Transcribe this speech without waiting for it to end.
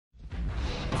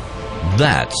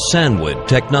That's Sandwood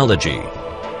technology.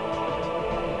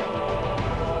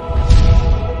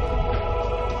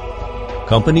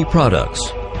 Company products.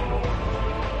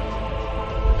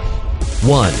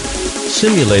 1.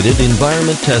 Simulated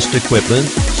environment test equipment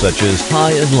such as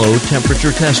high and low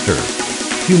temperature tester,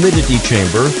 humidity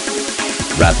chamber,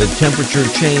 rapid temperature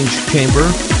change chamber,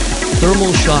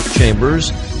 thermal shock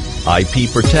chambers, IP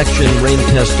protection rain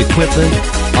test equipment,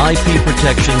 IP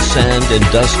protection sand and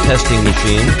dust testing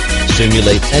machine,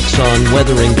 simulate Exxon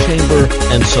weathering chamber,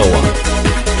 and so on.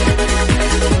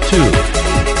 2.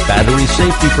 Battery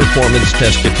safety performance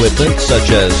test equipment such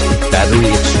as battery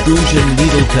extrusion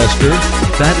needle tester,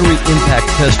 battery impact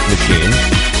test machine,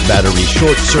 battery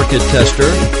short circuit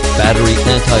tester, battery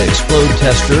anti-explode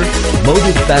tester,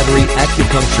 motive battery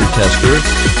acupuncture tester,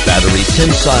 battery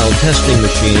tensile testing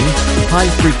machine,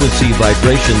 high-frequency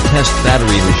vibration test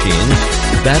battery machines,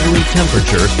 battery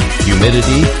temperature,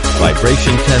 humidity,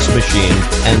 vibration test machine,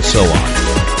 and so on.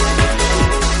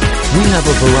 We have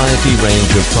a variety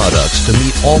range of products to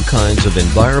meet all kinds of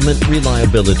environment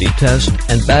reliability test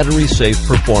and battery safe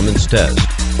performance test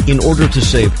in order to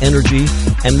save energy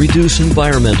and reduce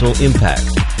environmental impact,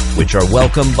 which are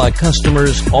welcomed by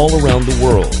customers all around the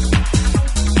world.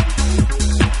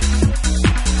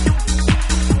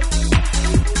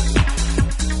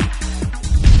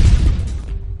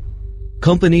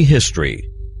 Company history.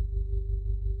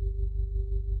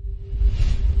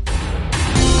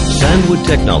 Sandwood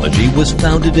Technology was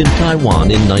founded in Taiwan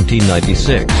in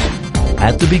 1996.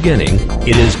 At the beginning,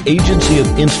 it is agency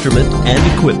of instrument and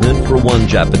equipment for one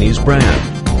Japanese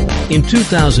brand. In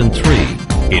 2003,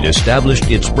 it established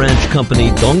its branch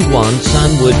company Dongguan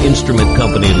Sandwood Instrument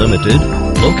Company Limited,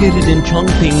 located in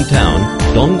Chongping Town,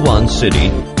 Dongguan City,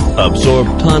 absorbed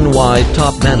Tanwai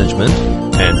top management,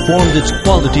 and formed its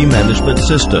quality management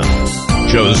system.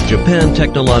 Chose Japan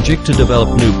Technologic to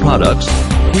develop new products,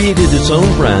 created its own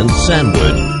brand,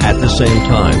 Sandwood, at the same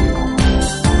time.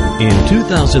 In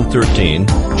 2013,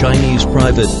 Chinese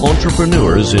private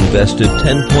entrepreneurs invested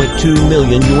 10.2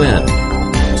 million yuan.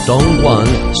 Dongguan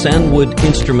Sandwood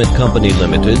Instrument Company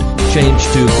Limited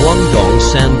changed to Guangdong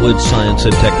Sandwood Science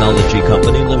and Technology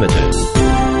Company Limited.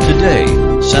 Today,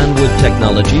 Sandwood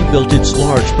Technology built its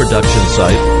large production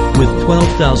site with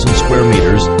 12,000 square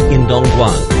meters in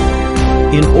Dongguan.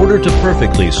 In order to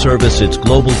perfectly service its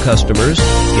global customers,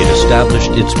 it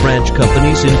established its branch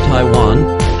companies in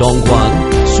Taiwan,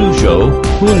 Dongguan, Suzhou,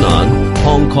 Hunan,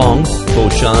 Hong Kong,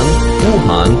 Foshan,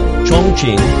 Wuhan,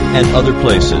 Chongqing, and other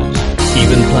places.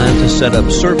 Even planned to set up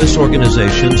service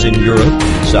organizations in Europe,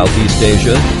 Southeast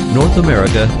Asia, North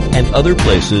America, and other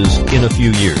places in a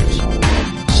few years.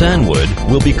 Sandwood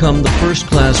will become the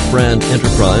first-class brand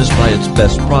enterprise by its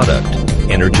best product,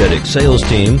 energetic sales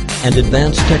team, and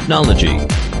advanced technology,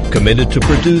 committed to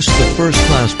produce the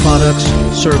first-class products,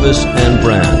 service, and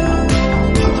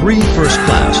brand. 3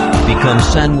 first-class becomes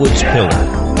Sandwood's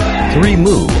pillar. 3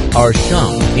 mu are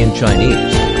shang in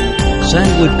Chinese.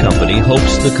 Sandwood Company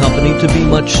hopes the company to be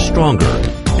much stronger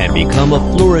and become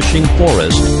a flourishing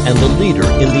forest and the leader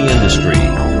in the industry,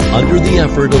 under the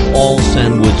effort of all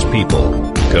Sandwood's people,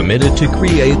 committed to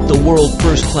create the world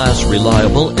first-class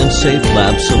reliable and safe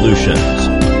lab solutions,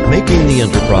 making the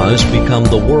enterprise become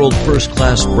the world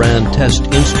first-class brand test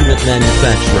instrument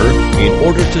manufacturer in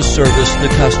order to service the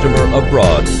customer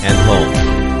abroad and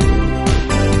home.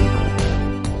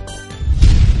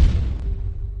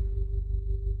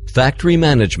 Factory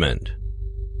management.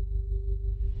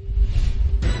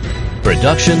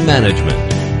 Production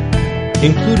management,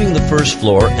 including the first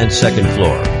floor and second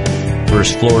floor.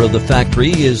 First floor of the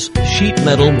factory is sheet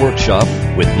metal workshop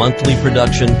with monthly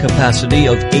production capacity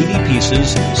of 80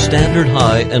 pieces, standard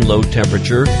high and low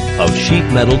temperature of sheet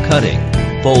metal cutting,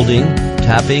 folding,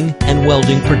 tapping, and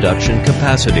welding production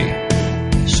capacity.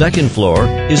 Second floor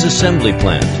is assembly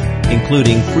plant,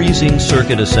 including freezing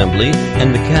circuit assembly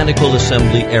and mechanical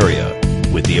assembly area,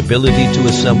 with the ability to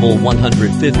assemble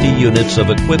 150 units of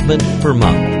equipment per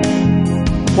month.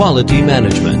 Quality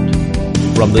management.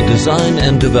 From the design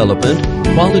and development,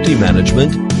 quality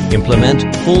management,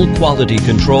 implement full quality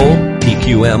control,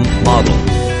 PQM model.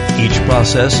 Each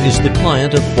process is the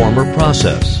client of former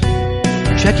process.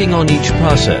 Checking on each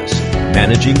process,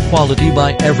 managing quality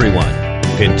by everyone,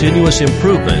 continuous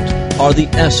improvement are the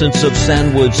essence of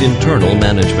Sandwood's internal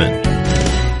management.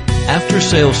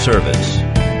 After-sales service.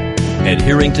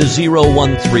 Adhering to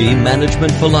 013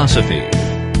 management philosophy.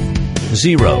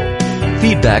 0.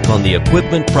 Feedback on the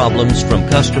equipment problems from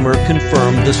customer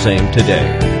confirmed the same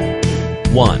today.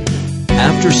 1.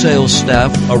 After-sales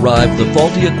staff arrived the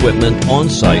faulty equipment on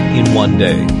site in 1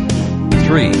 day.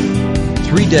 3.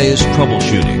 3 days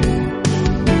troubleshooting.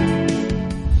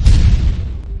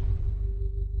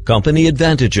 Company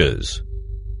advantages.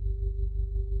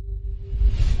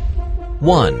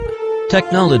 1.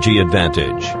 Technology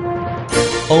advantage.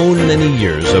 Own many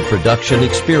years of production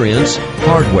experience,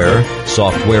 hardware,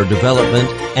 software development,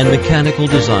 and mechanical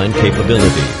design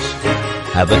capabilities.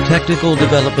 Have a technical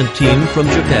development team from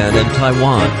Japan and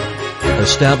Taiwan.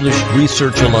 Established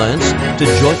research alliance to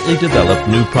jointly develop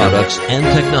new products and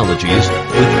technologies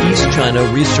with East China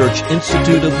Research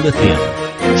Institute of Lithium,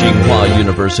 Tsinghua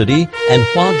University, and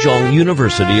Huazhong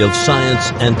University of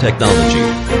Science and Technology.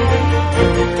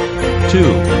 2.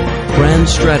 Brand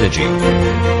strategy.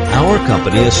 Our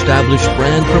company established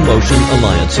brand promotion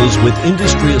alliances with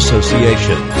industry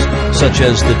associations, such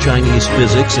as the Chinese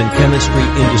Physics and Chemistry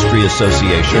Industry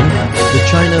Association, the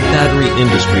China Battery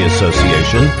Industry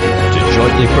Association, to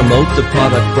jointly promote the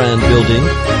product brand building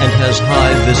and has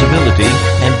high visibility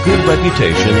and good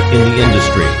reputation in the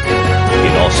industry.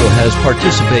 It also has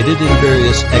participated in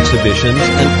various exhibitions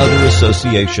and other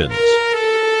associations.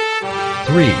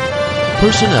 3.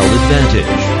 Personnel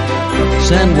advantage.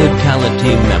 Sandwood talent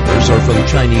team members are from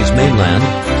Chinese mainland,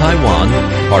 Taiwan,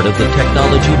 part of the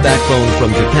technology backbone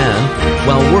from Japan,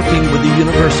 while working with the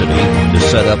university to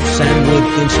set up Sandwood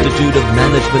Institute of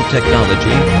Management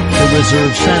Technology to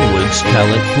reserve Sandwood's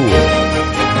talent pool.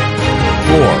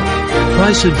 4.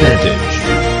 Price advantage.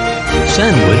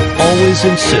 Sandwood always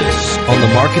insists on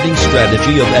the marketing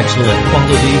strategy of excellent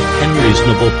quality and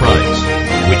reasonable price,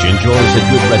 which enjoys a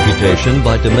good reputation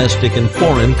by domestic and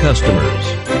foreign customers.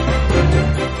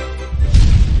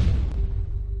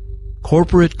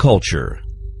 Corporate culture.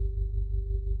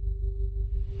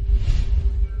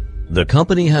 The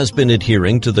company has been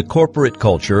adhering to the corporate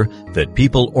culture that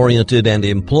people-oriented and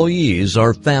employees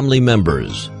are family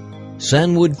members.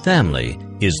 Sandwood Family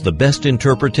is the best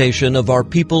interpretation of our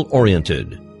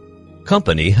people-oriented.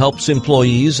 Company helps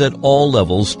employees at all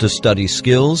levels to study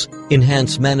skills,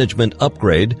 enhance management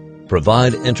upgrade,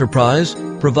 provide enterprise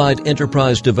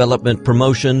development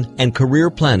promotion, and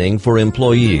career planning for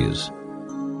employees.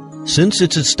 Since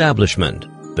its establishment,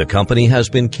 the company has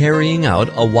been carrying out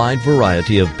a wide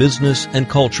variety of business and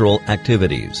cultural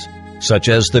activities, such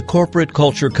as the Corporate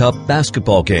Culture Cup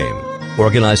basketball game,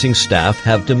 organizing staff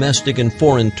have domestic and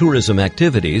foreign tourism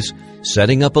activities,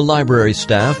 setting up a library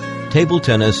staff, table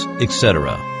tennis,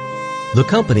 etc. The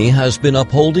company has been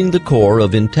upholding the core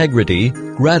of integrity,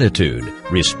 gratitude,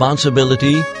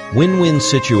 responsibility, win-win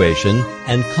situation,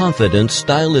 and confident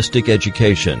stylistic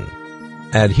education.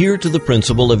 Adhere to the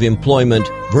principle of employment,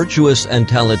 virtuous and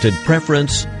talented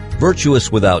preference, virtuous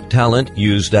without talent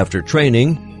used after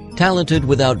training, talented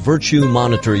without virtue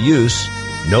monitor use,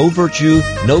 no virtue,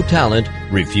 no talent,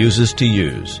 refuses to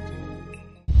use.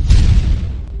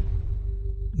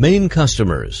 Main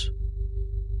customers.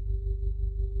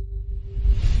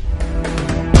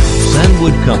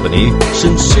 Sandwood Company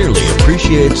sincerely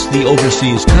appreciates the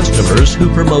overseas customers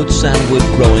who promote Sandwood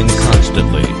growing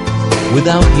constantly.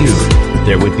 Without you,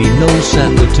 there would be no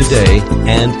Sandwood today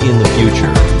and in the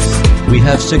future. We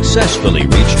have successfully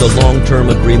reached a long-term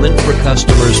agreement for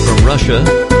customers from Russia,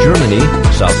 Germany,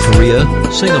 South Korea,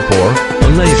 Singapore,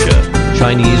 Malaysia,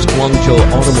 Chinese Guangzhou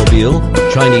Automobile,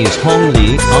 Chinese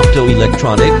Hongli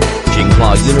Optoelectronic,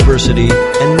 Tsinghua University,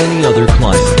 and many other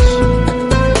clients.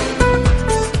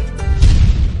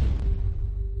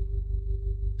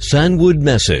 Sandwood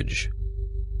message.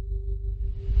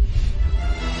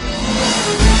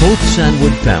 Both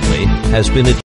Sandwood Family has been